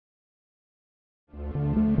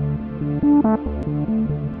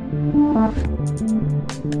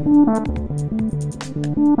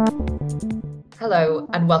Hello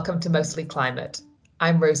and welcome to Mostly Climate.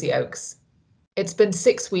 I'm Rosie Oakes. It's been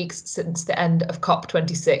 6 weeks since the end of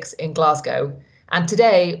COP26 in Glasgow, and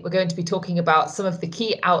today we're going to be talking about some of the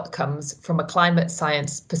key outcomes from a climate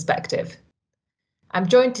science perspective. I'm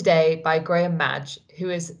joined today by Grahame Madge, who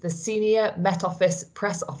is the Senior Met Office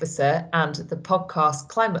Press Officer and the podcast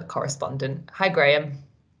Climate Correspondent. Hi, Grahame.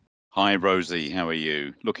 Hi, Rosie. How are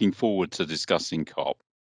you? Looking forward to discussing COP.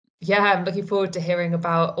 Yeah, I'm looking forward to hearing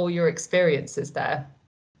about all your experiences there.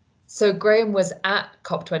 So Grahame was at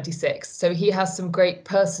COP26, so he has some great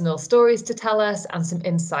personal stories to tell us and some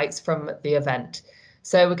insights from the event.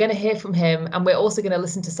 So we're going to hear from him, and we're also going to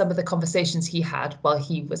listen to some of the conversations he had while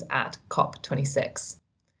he was at COP26.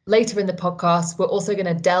 Later in the podcast, we're also going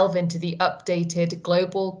to delve into the updated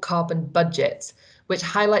global carbon budgets, which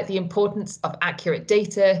highlight the importance of accurate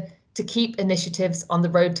data to keep initiatives on the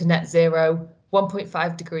road to net zero,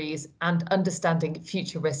 1.5 degrees, and understanding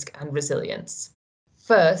future risk and resilience.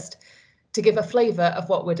 First, to give a flavour of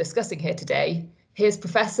what we're discussing here today, here's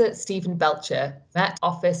Professor Stephen Belcher, Met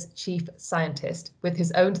Office Chief Scientist, with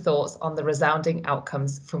his own thoughts on the resounding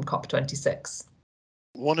outcomes from COP26.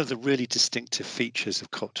 One of the really distinctive features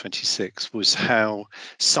of COP26 was how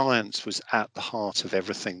science was at the heart of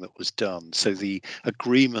everything that was done. So the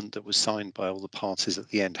agreement that was signed by all the parties at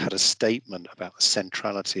the end had a statement about the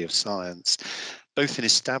centrality of science, both in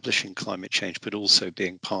establishing climate change, but also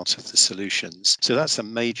being part of the solutions. So that's a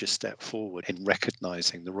major step forward in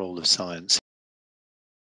recognising the role of science.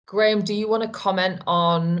 Grahame, do you want to comment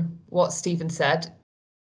on what Stephen said?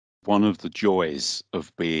 One of the joys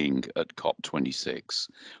of being at COP26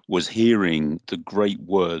 was hearing the great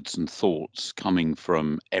words and thoughts coming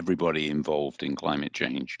from everybody involved in climate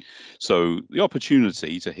change. So the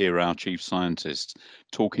opportunity to hear our chief scientists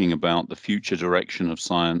talking about the future direction of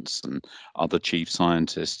science and other chief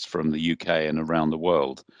scientists from the UK and around the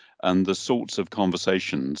world, and the sorts of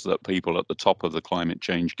conversations that people at the top of the climate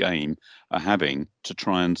change game are having to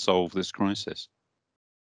try and solve this crisis.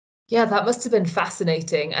 Yeah, that must have been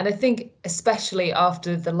fascinating. And I think especially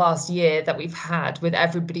after the last year that we've had with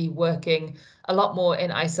everybody working a lot more in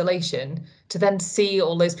isolation, to then see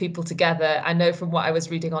all those people together. I know from what I was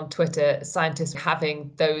reading on Twitter, scientists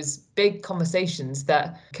having those big conversations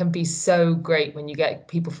that can be so great when you get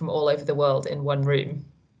people from all over the world in one room.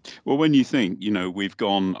 Well, when you think, we've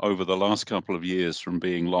gone over the last couple of years from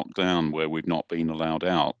being locked down where we've not been allowed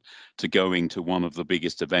out to going to one of the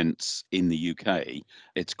biggest events in the UK,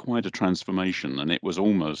 it's quite a transformation. And it was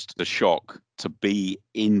almost a shock to be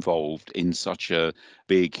involved in such a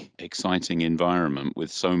big, exciting environment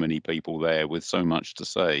with so many people there, with so much to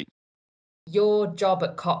say. Your job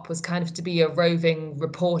at COP was kind of to be a roving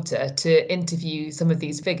reporter to interview some of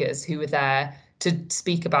these figures who were there to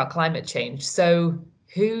speak about climate change. So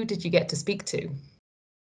who did you get to speak to?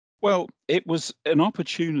 Well, it was an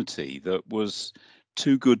opportunity that was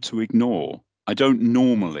too good to ignore. I don't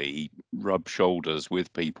normally rub shoulders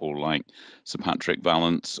with people like Sir Patrick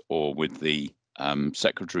Vallance or with the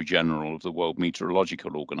Secretary General of the World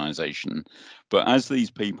Meteorological Organization. But as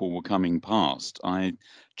these people were coming past, I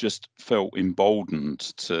just felt emboldened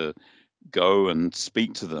to go and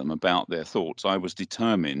speak to them about their thoughts. I was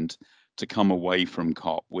determined to come away from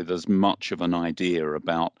COP with as much of an idea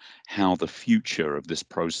about how the future of this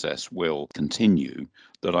process will continue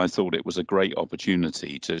that I thought it was a great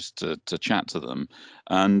opportunity to chat to them.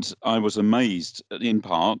 And I was amazed in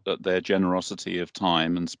part at their generosity of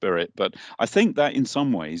time and spirit. But I think that in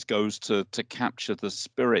some ways goes to capture the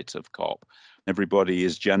spirit of COP. Everybody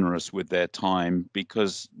is generous with their time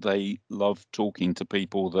because they love talking to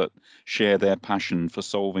people that share their passion for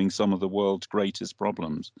solving some of the world's greatest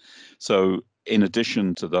problems. So in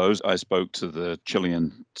addition to those, I spoke to the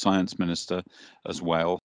Chilean science minister as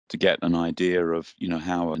well to get an idea of,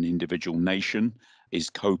 how an individual nation is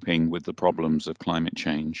coping with the problems of climate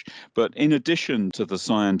change. But in addition to the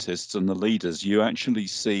scientists and the leaders, you actually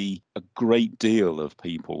see a great deal of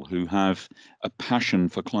people who have a passion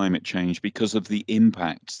for climate change because of the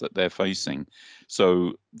impacts that they're facing.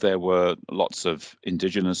 So there were lots of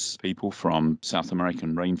indigenous people from South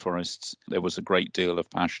American rainforests. There was a great deal of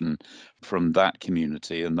passion from that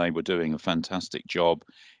community, and they were doing a fantastic job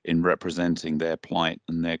in representing their plight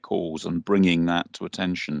and their cause and bringing that to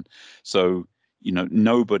attention. So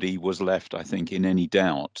nobody was left, I think, in any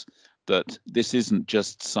doubt that this isn't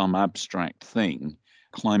just some abstract thing.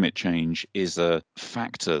 Climate change is a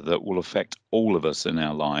factor that will affect all of us in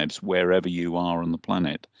our lives, wherever you are on the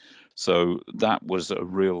planet. So that was a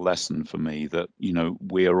real lesson for me that,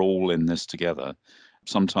 we're all in this together.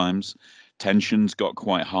 Sometimes tensions got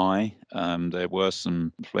quite high. There were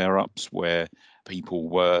some flare-ups where people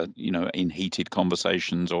were, in heated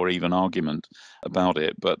conversations or even argument about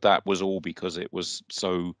it. But that was all because it was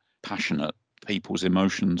so passionate. People's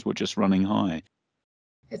emotions were just running high.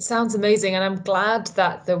 It sounds amazing, and I'm glad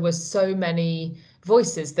that there were so many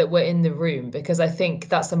voices that were in the room, because I think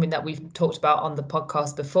that's something that we've talked about on the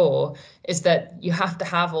podcast before, is that you have to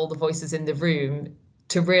have all the voices in the room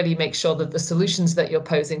to really make sure that the solutions that you're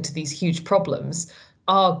posing to these huge problems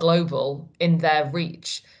are global in their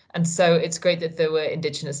reach. And so it's great that there were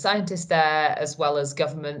Indigenous scientists there, as well as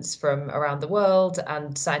governments from around the world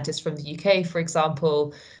and scientists from the UK, for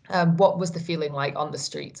example. What was the feeling like on the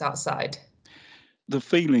streets outside? The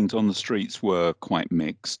feelings on the streets were quite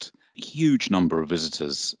mixed. Huge number of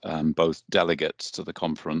visitors, both delegates to the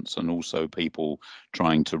conference and also people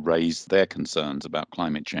trying to raise their concerns about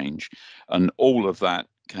climate change. And all of that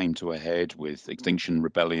came to a head with Extinction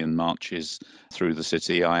Rebellion marches through the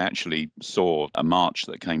city. I actually saw a march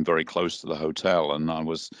that came very close to the hotel, and I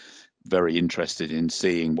was very interested in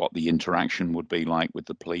seeing what the interaction would be like with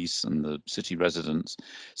the police and the city residents.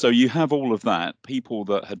 So you have all of that, people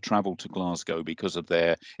that had travelled to Glasgow because of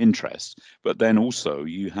their interest, but then also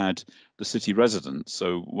you had the city residents.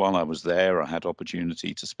 So while I was there, I had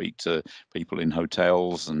opportunity to speak to people in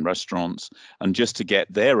hotels and restaurants and just to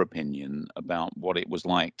get their opinion about what it was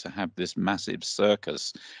like to have this massive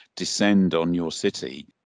circus descend on your city.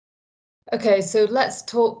 Okay, so let's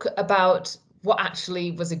talk about what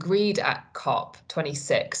actually was agreed at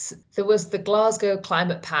COP26. There was the Glasgow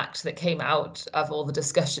Climate Pact that came out of all the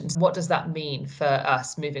discussions. What does that mean for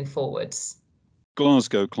us moving forwards?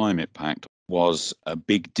 Glasgow Climate Pact was a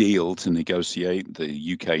big deal to negotiate.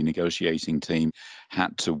 The UK negotiating team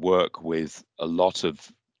had to work with a lot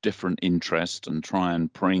of different interests and try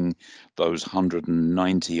and bring those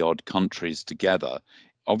 190 odd countries together.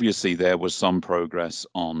 Obviously, there was some progress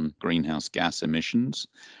on greenhouse gas emissions.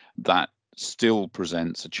 That still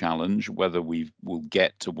presents a challenge. Whether we will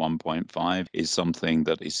get to 1.5 is something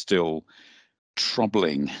that is still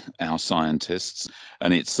troubling our scientists.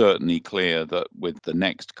 And it's certainly clear that with the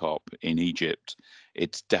next COP in Egypt,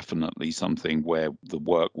 it's definitely something where the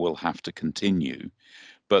work will have to continue.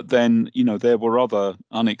 But then, there were other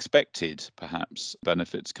unexpected, perhaps,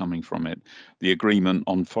 benefits coming from it. The agreement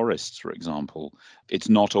on forests, for example, it's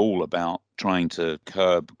not all about trying to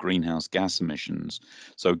curb greenhouse gas emissions.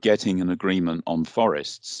 So getting an agreement on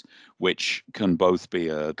forests, which can both be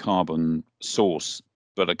a carbon source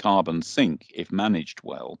but a carbon sink if managed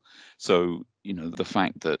well. So, the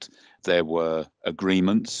fact that there were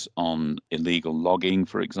agreements on illegal logging,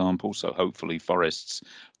 for example, so hopefully forests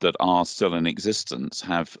that are still in existence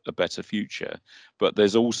have a better future. But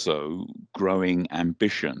there's also growing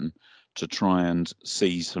ambition to try and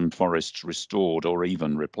see some forests restored or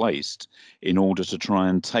even replaced in order to try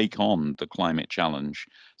and take on the climate challenge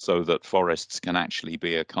so that forests can actually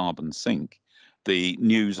be a carbon sink. The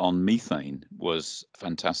news on methane was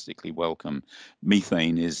fantastically welcome.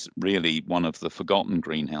 Methane is really one of the forgotten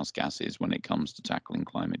greenhouse gases when it comes to tackling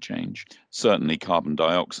climate change. Certainly, carbon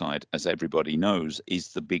dioxide, as everybody knows, is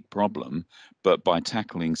the big problem. But by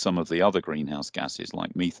tackling some of the other greenhouse gases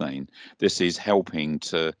like methane, this is helping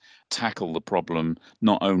to tackle the problem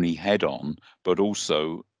not only head on, but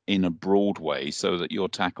also in a broad way so that you're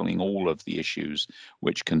tackling all of the issues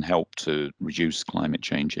which can help to reduce climate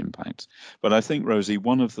change impacts. But I think, Rosie,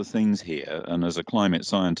 one of the things here, and as a climate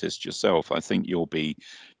scientist yourself, I think you'll be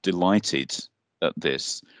delighted at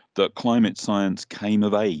this, that climate science came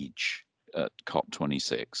of age at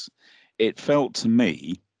COP26. It felt to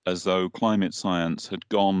me as though climate science had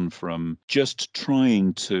gone from just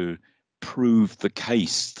trying to prove the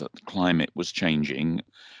case that climate was changing,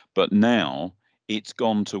 but now it's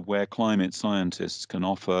gone to where climate scientists can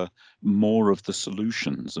offer more of the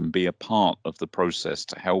solutions and be a part of the process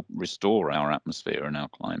to help restore our atmosphere and our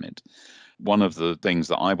climate. One of the things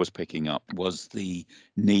that I was picking up was the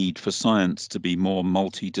need for science to be more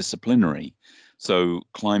multidisciplinary. So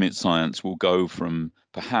climate science will go from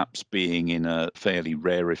perhaps being in a fairly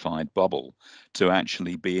rarefied bubble to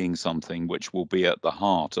actually being something which will be at the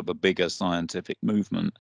heart of a bigger scientific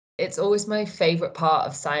movement. It's always my favorite part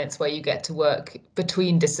of science where you get to work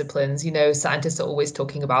between disciplines. Scientists are always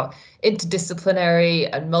talking about interdisciplinary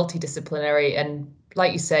and multidisciplinary. And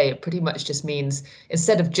like you say, it pretty much just means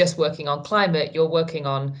instead of just working on climate, you're working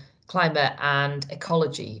on climate and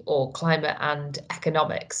ecology or climate and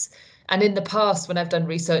economics. And in the past, when I've done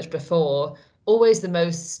research before, always the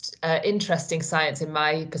most interesting science, in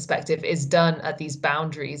my perspective, is done at these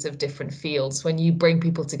boundaries of different fields when you bring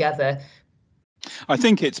people together. I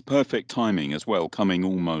think it's perfect timing as well, coming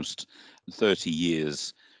almost 30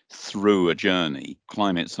 years through a journey.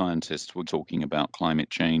 Climate scientists were talking about climate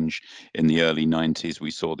change in the early 90s.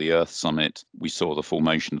 We saw the Earth Summit. We saw the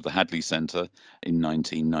formation of the Hadley Centre in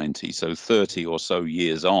 1990. So 30 or so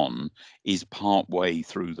years on is partway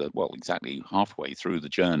through exactly halfway through the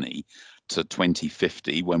journey to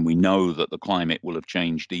 2050, when we know that the climate will have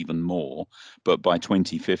changed even more. But by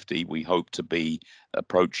 2050, we hope to be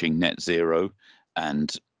approaching net zero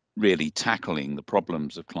and really tackling the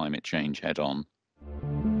problems of climate change head on.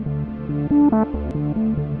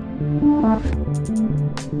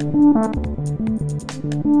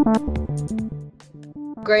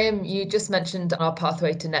 Grahame, you just mentioned our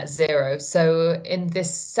pathway to net zero. So in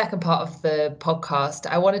this second part of the podcast,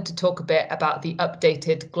 I wanted to talk a bit about the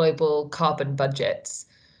updated global carbon budgets.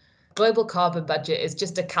 Global carbon budget is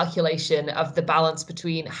just a calculation of the balance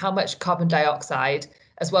between how much carbon dioxide,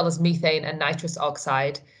 as well as methane and nitrous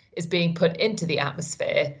oxide, is being put into the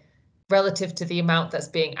atmosphere relative to the amount that's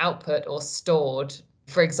being output or stored,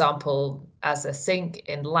 for example, as a sink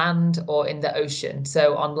in land or in the ocean.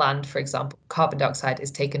 So on land, for example, carbon dioxide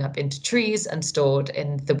is taken up into trees and stored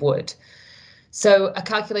in the wood. So a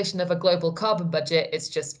calculation of a global carbon budget is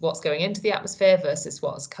just what's going into the atmosphere versus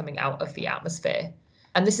what's coming out of the atmosphere.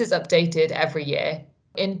 And this is updated every year.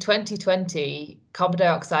 In 2020, carbon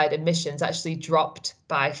dioxide emissions actually dropped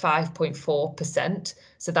by 5.4%.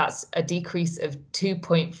 So that's a decrease of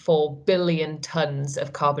 2.4 billion tonnes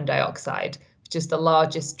of carbon dioxide, which is the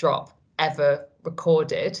largest drop ever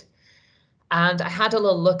recorded. And I had a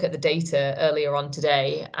little look at the data earlier on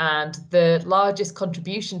today, and the largest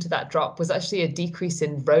contribution to that drop was actually a decrease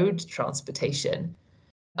in road transportation.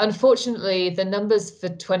 Unfortunately, the numbers for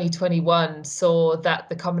 2021 saw that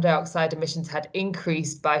the carbon dioxide emissions had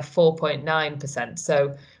increased by 4.9%.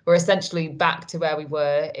 So we're essentially back to where we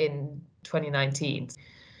were in 2019.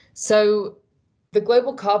 So the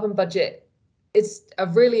global carbon budget is a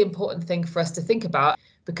really important thing for us to think about,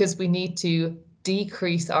 because we need to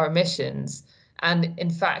decrease our emissions and, in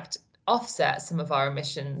fact, offset some of our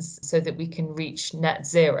emissions so that we can reach net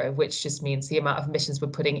zero, which just means the amount of emissions we're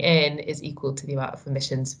putting in is equal to the amount of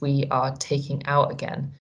emissions we are taking out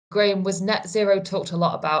again. Grahame, was net zero talked a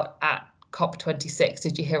lot about at COP26?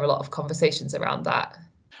 Did you hear a lot of conversations around that?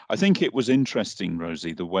 I think it was interesting,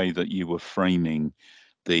 Rosie, the way that you were framing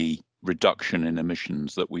the reduction in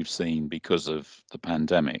emissions that we've seen because of the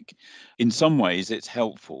pandemic. In some ways, it's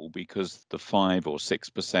helpful because the 5 or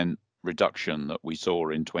 6% reduction that we saw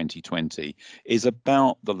in 2020 is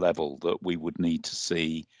about the level that we would need to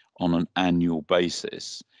see on an annual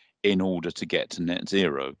basis in order to get to net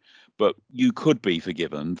zero. But you could be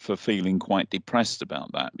forgiven for feeling quite depressed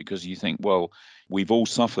about that, because you think, well, we've all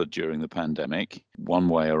suffered during the pandemic one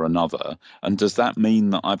way or another. And does that mean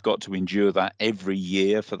that I've got to endure that every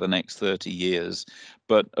year for the next 30 years?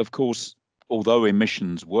 But of course, although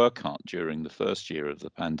emissions were cut during the first year of the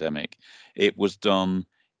pandemic, it was done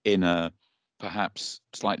in a perhaps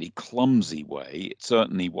slightly clumsy way. It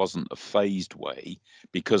certainly wasn't a phased way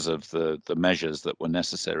because of the measures that were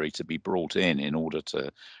necessary to be brought in order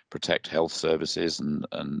to protect health services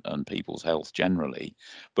and people's health generally.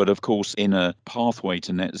 But of course, in a pathway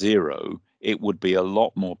to net zero, it would be a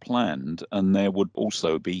lot more planned, and there would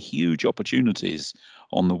also be huge opportunities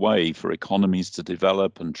on the way for economies to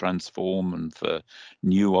develop and transform, and for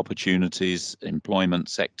new opportunities. Employment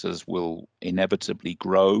sectors will inevitably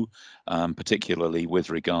grow, particularly with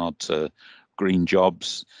regard to green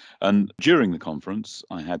jobs. And during the conference,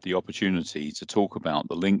 I had the opportunity to talk about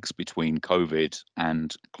the links between COVID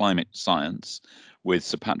and climate science with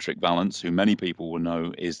Sir Patrick Vallance, who many people will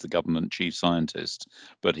know is the government chief scientist,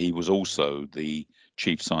 but he was also the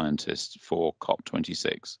chief scientist for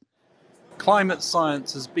COP26. Climate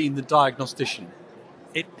science has been the diagnostician.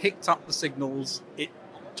 It picked up the signals, it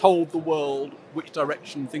told the world which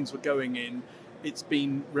direction things were going in. It's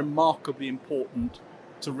been remarkably important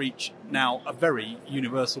to reach now a very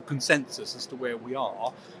universal consensus as to where we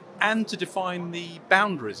are, and to define the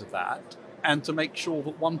boundaries of that, and to make sure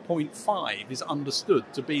that 1.5 is understood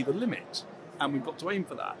to be the limit, and we've got to aim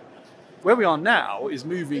for that. Where we are now is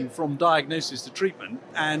moving from diagnosis to treatment,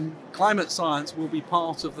 and climate science will be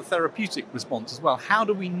part of the therapeutic response as well. How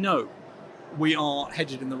do we know we are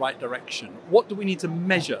headed in the right direction? What do we need to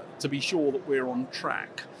measure to be sure that we're on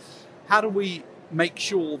track? How do we make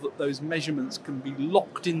sure that those measurements can be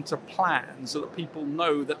locked into plans so that people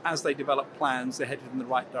know that as they develop plans, they're headed in the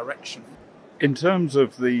right direction? In terms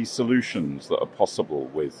of the solutions that are possible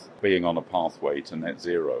with being on a pathway to net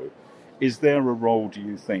zero, is there a role, do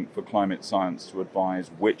you think, for climate science to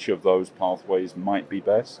advise which of those pathways might be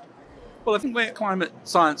best? Well, I think where climate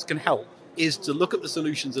science can help is to look at the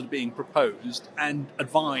solutions that are being proposed and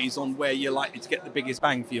advise on where you're likely to get the biggest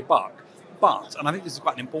bang for your buck. But, and I think this is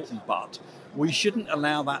quite an important but, we shouldn't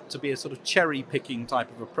allow that to be a sort of cherry-picking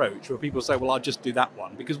type of approach where people say, well, I'll just do that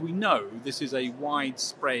one, because we know this is a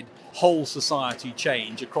widespread whole society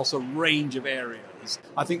change across a range of areas.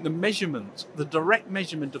 I think the measurement, the direct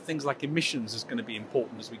measurement of things like emissions is going to be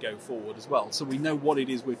important as we go forward as well, so we know what it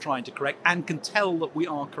is we're trying to correct and can tell that we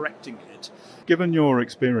are correcting it. Given your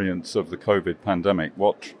experience of the COVID pandemic,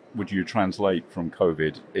 what would you translate from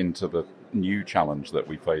COVID into the new challenge that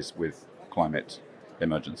we face with climate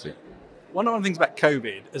emergency? One of the things about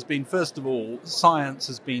COVID has been, first of all, science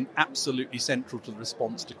has been absolutely central to the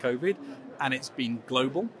response to COVID, and it's been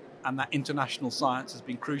global, and that international science has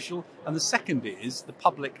been crucial. And the second is the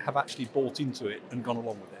public have actually bought into it and gone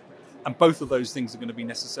along with it. And both of those things are going to be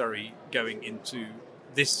necessary going into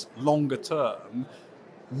this longer term,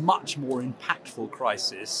 much more impactful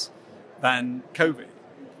crisis than COVID.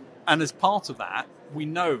 And as part of that, we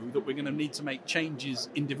know that we're going to need to make changes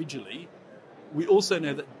individually. We also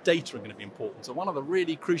know that data are going to be important. So one of the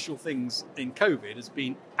really crucial things in COVID has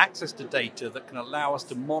been access to data that can allow us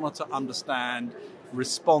to monitor, understand,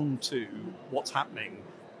 respond to what's happening.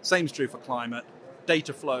 Same is true for climate,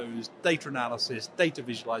 data flows, data analysis, data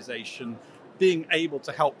visualization, being able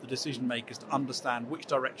to help the decision makers to understand which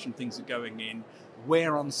direction things are going in,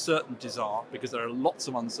 where uncertainties are, because there are lots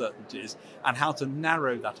of uncertainties, and how to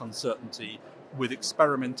narrow that uncertainty with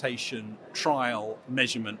experimentation, trial,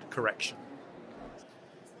 measurement, correction.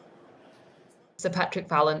 Sir Patrick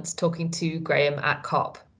Vallance talking to Grahame at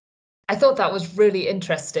COP. I thought that was really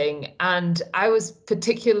interesting, and I was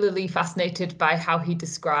particularly fascinated by how he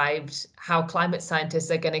described how climate scientists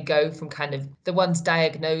are going to go from kind of the ones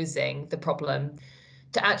diagnosing the problem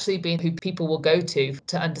to actually being who people will go to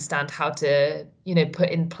understand how to, put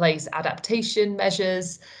in place adaptation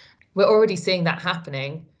measures. We're already seeing that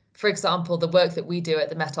happening. For example, the work that we do at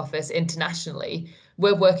the Met Office internationally,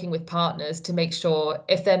 we're working with partners to make sure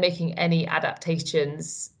if they're making any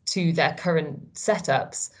adaptations to their current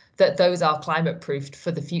setups, that those are climate proofed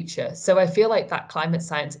for the future. So I feel like that climate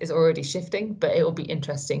science is already shifting, but it will be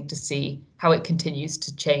interesting to see how it continues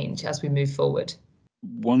to change as we move forward.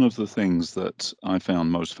 One of the things that I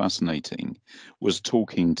found most fascinating was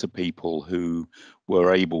talking to people who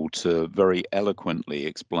were able to very eloquently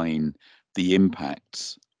explain the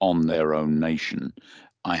impacts on their own nation.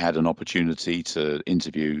 I had an opportunity to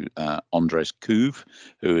interview Andres Couve,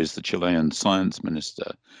 who is the Chilean science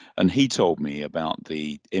minister, and he told me about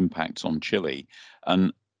the impacts on Chile.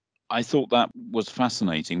 And I thought that was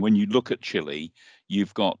fascinating. When you look at Chile,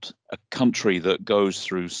 you've got a country that goes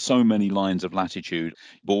through so many lines of latitude,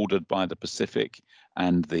 bordered by the Pacific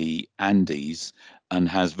and the Andes, and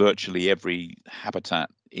has virtually every habitat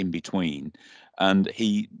in between. And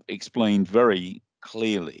he explained very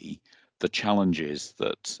clearly the challenges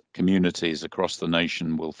that communities across the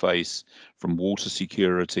nation will face, from water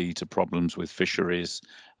security to problems with fisheries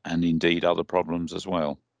and indeed other problems as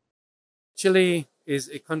well. Chile is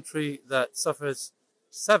a country that suffers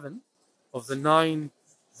 7 of the 9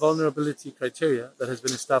 vulnerability criteria that has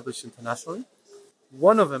been established internationally.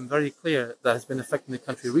 One of them, very clear, that has been affecting the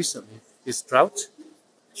country recently is drought.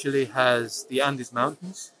 Chile has the Andes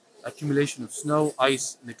Mountains, accumulation of snow,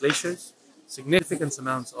 ice, and the glaciers, significant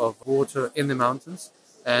amounts of water in the mountains.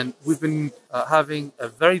 And we've been having a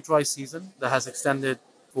very dry season that has extended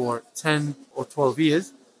for 10 or 12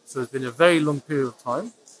 years. So it's been a very long period of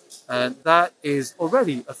time. And that is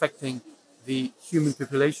already affecting the human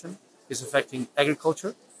population, is affecting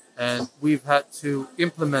agriculture. And we've had to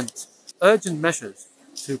implement urgent measures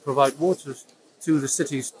to provide water to the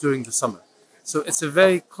cities during the summer. So it's a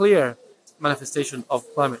very clear manifestation of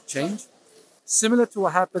climate change, similar to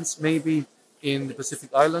what happens maybe in the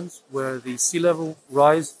Pacific Islands, where the sea level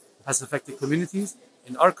rise has affected communities.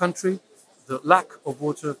 In our country, the lack of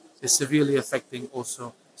water is severely affecting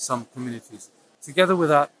also some communities. Together with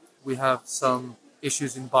that, we have some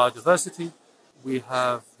issues in biodiversity. We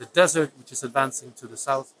have the desert, which is advancing to the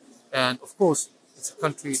south. And of course, it's a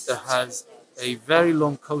country that has a very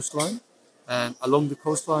long coastline. And along the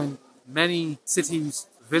coastline, many cities,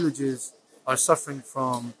 villages are suffering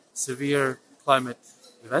from severe climate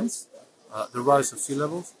events, the rise of sea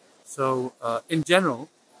levels. So in general,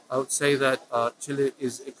 I would say that Chile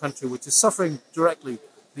is a country which is suffering directly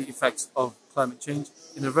the effects of climate change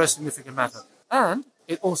in a very significant manner. And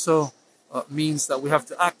it also means that we have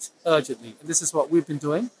to act urgently. And this is what we've been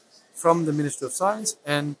doing from the Ministry of Science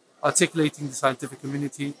and articulating the scientific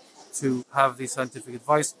community to have the scientific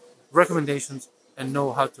advice, recommendations, and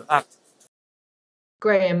know how to act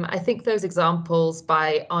Grahame, I think those examples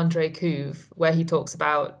by André Couve, where he talks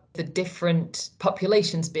about the different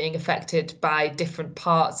populations being affected by different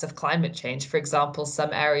parts of climate change. For example, some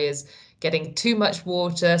areas getting too much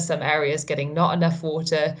water, some areas getting not enough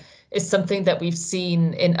water, is something that we've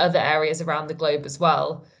seen in other areas around the globe as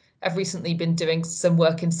well. I've recently been doing some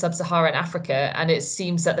work in sub-Saharan Africa, and it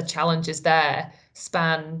seems that the challenges there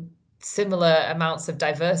span similar amounts of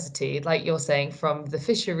diversity, like you're saying, from the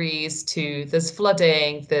fisheries to there's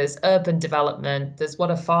flooding, there's urban development, there's what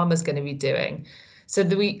are farmers going to be doing. So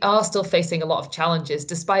we are still facing a lot of challenges,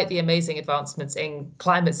 despite the amazing advancements in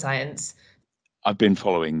climate science. I've been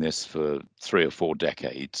following this for 3 or 4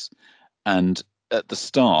 decades, and at the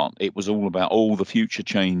start, it was all about the future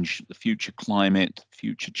change, the future climate,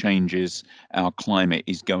 future changes. Our climate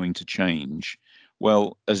is going to change.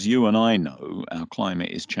 Well, as you and I know, our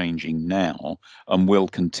climate is changing now and will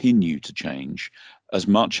continue to change. As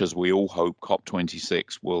much as we all hope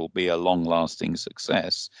COP26 will be a long-lasting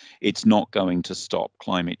success, it's not going to stop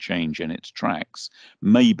climate change in its tracks.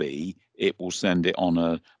 Maybe it will send it on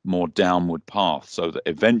a more downward path so that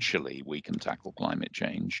eventually we can tackle climate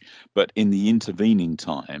change. But in the intervening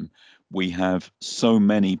time, we have so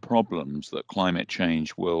many problems that climate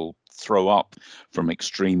change will throw up, from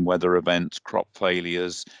extreme weather events, crop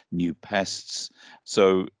failures, new pests.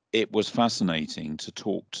 So it was fascinating to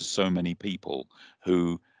talk to so many people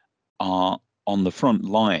who are on the front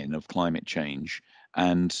line of climate change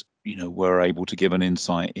and were able to give an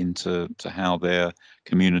insight into how their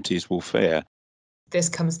communities will fare. This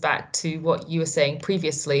comes back to what you were saying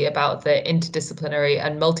previously about the interdisciplinary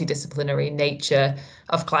and multidisciplinary nature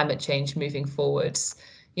of climate change moving forwards.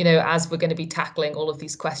 As we're going to be tackling all of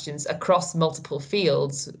these questions across multiple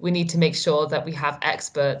fields, we need to make sure that we have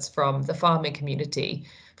experts from the farming community,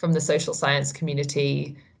 from the social science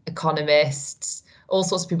community, economists, all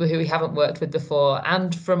sorts of people who we haven't worked with before,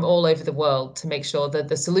 and from all over the world, to make sure that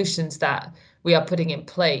the solutions that we are putting in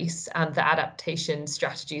place and the adaptation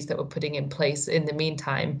strategies that we're putting in place in the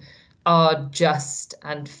meantime are just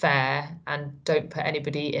and fair and don't put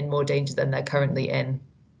anybody in more danger than they're currently in.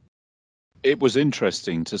 It was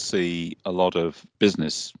interesting to see a lot of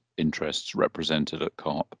business interests represented at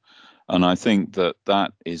COP. And I think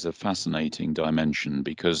that is a fascinating dimension,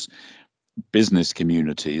 because business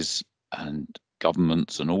communities and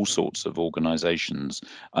governments and all sorts of organizations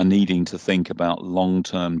are needing to think about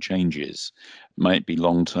long-term changes. Might be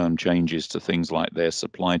long-term changes to things like their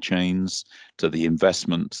supply chains, to the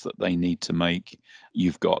investments that they need to make.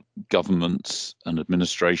 You've got governments and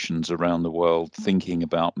administrations around the world thinking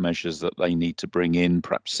about measures that they need to bring in,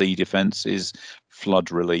 perhaps sea defenses, flood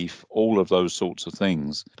relief, all of those sorts of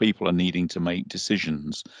things. People are needing to make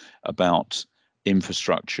decisions about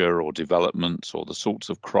infrastructure or developments or the sorts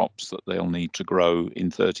of crops that they'll need to grow in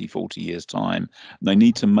 30, 40 years' time. They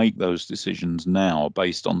need to make those decisions now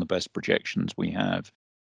based on the best projections we have.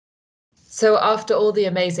 So after all the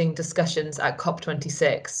amazing discussions at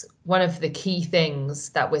COP26, one of the key things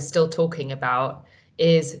that we're still talking about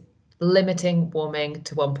is limiting warming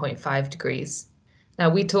to 1.5 degrees. Now,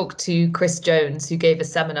 we talked to Chris Jones, who gave a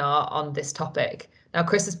seminar on this topic. Now,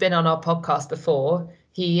 Chris has been on our podcast before.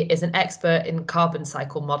 He is an expert in carbon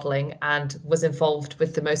cycle modelling and was involved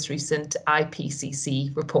with the most recent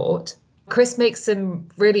IPCC report. Chris makes some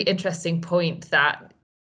really interesting point that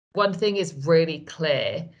one thing is really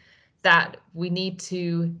clear, that we need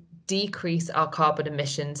to decrease our carbon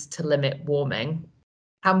emissions to limit warming.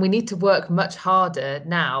 And we need to work much harder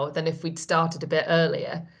now than if we'd started a bit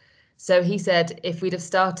earlier. So he said if we'd have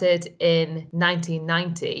started in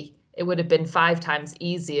 1990, it would have been 5 times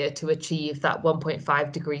easier to achieve that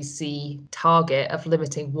 1.5 degrees C target of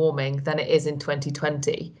limiting warming than it is in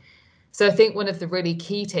 2020. So I think one of the really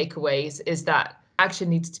key takeaways is that action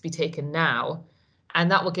needs to be taken now, and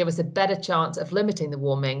that will give us a better chance of limiting the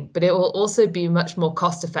warming, but it will also be much more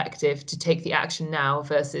cost effective to take the action now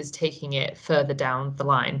versus taking it further down the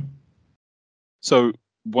line. So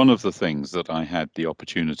one of the things that I had the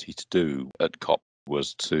opportunity to do at COP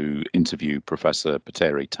was to interview Professor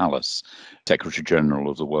Petteri Talas, Secretary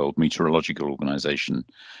General of the World Meteorological Organization,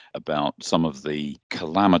 about some of the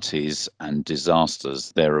calamities and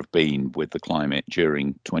disasters there have been with the climate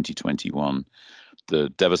during 2021. The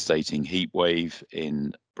devastating heat wave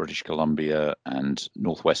in British Columbia and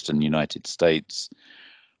northwestern United States,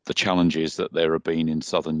 the challenges that there have been in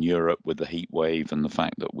southern Europe with the heat wave and the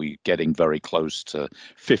fact that we're getting very close to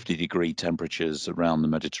 50-degree temperatures around the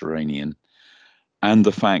Mediterranean, and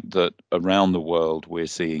the fact that around the world we're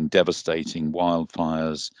seeing devastating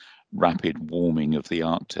wildfires, rapid warming of the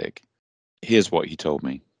Arctic. Here's what he told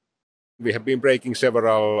me. We have been breaking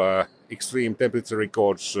several extreme temperature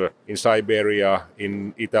records in Siberia,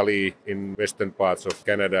 in Italy, in western parts of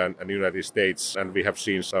Canada and United States, and we have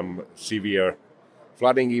seen some severe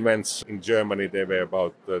flooding events. In Germany there were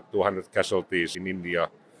about 200 casualties, in India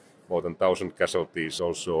more than 1,000 casualties,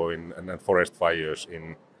 also in forest fires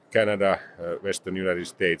in Canada, western United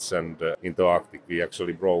States and in the Arctic. We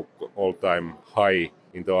actually broke all-time high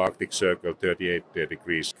in the Arctic Circle, 38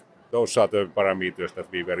 degrees. Those are the parameters that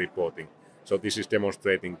we were reporting. So this is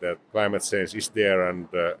demonstrating that climate change is there, and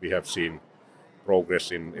we have seen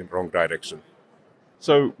progress in wrong direction.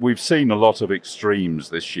 So we've seen a lot of extremes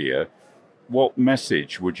this year. What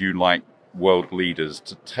message would you like world leaders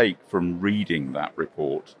to take from reading that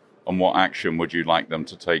report, and what action would you like them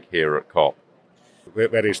to take here at COP?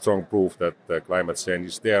 Very strong proof that climate change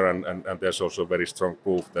is there, and there's also very strong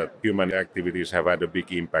proof that human activities have had a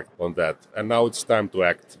big impact on that. And now it's time to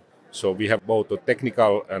act. So we have both the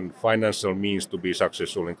technical and financial means to be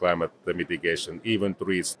successful in climate mitigation, even to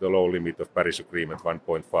reach the low limit of Paris Agreement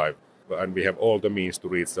 1.5. And we have all the means to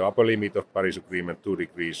reach the upper limit of Paris Agreement 2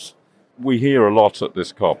 degrees. We hear a lot at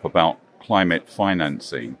this COP about climate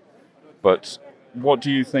financing, but what do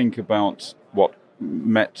you think about what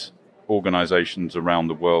Met organisations around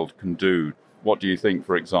the world can do? What do you think,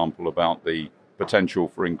 for example, about the potential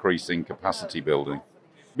for increasing capacity building?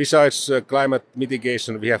 Besides climate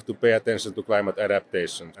mitigation, we have to pay attention to climate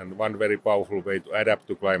adaptation. And one very powerful way to adapt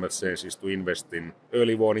to climate change is to invest in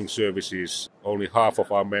early warning services. Only half of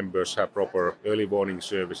our members have proper early warning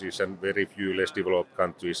services, and very few less developed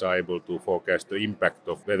countries are able to forecast the impact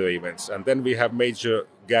of weather events. And then we have major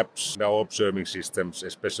gaps in our observing systems,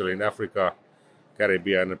 especially in Africa,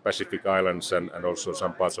 Caribbean and Pacific Islands, and also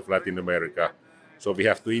some parts of Latin America. So we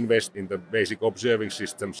have to invest in the basic observing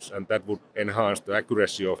systems, and that would enhance the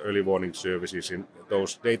accuracy of early warning services in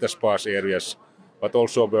those data-sparse areas, but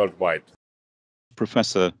also worldwide.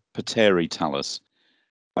 Professor Pateri Tallis,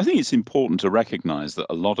 I think it's important to recognise that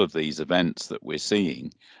a lot of these events that we're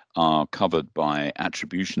seeing are covered by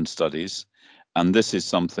attribution studies, and this is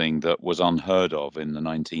something that was unheard of in the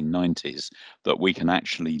 1990s, that we can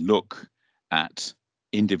actually look at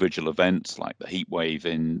individual events like the heat wave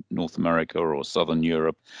in North America or Southern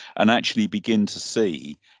Europe and actually begin to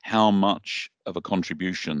see how much of a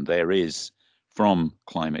contribution there is from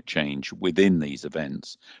climate change within these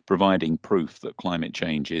events, providing proof that climate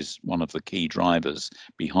change is one of the key drivers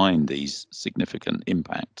behind these significant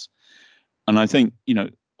impacts. And I think,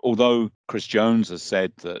 although Chris Jones has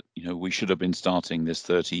said that, we should have been starting this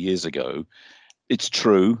 30 years ago, it's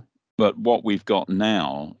true. But what we've got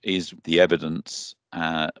now is the evidence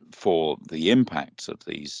for the impacts of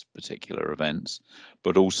these particular events,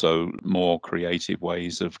 but also more creative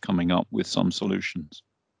ways of coming up with some solutions.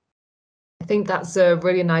 I think that's a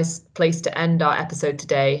really nice place to end our episode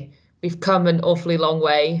today. We've come an awfully long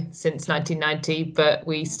way since 1990, but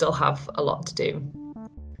we still have a lot to do.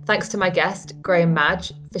 Thanks to my guest, Grahame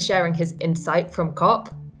Madge, for sharing his insight from COP.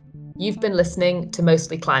 You've been listening to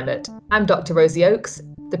Mostly Climate. I'm Dr. Rosie Oakes.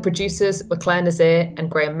 The producers were Clare, Nasir and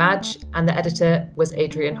Grahame Madge, and the editor was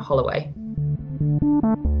Adrian Holloway.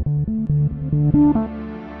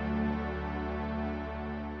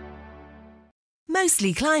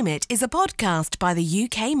 Mostly Climate is a podcast by the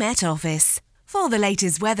UK Met Office. For the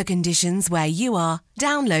latest weather conditions where you are,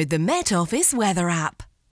 download the Met Office weather app.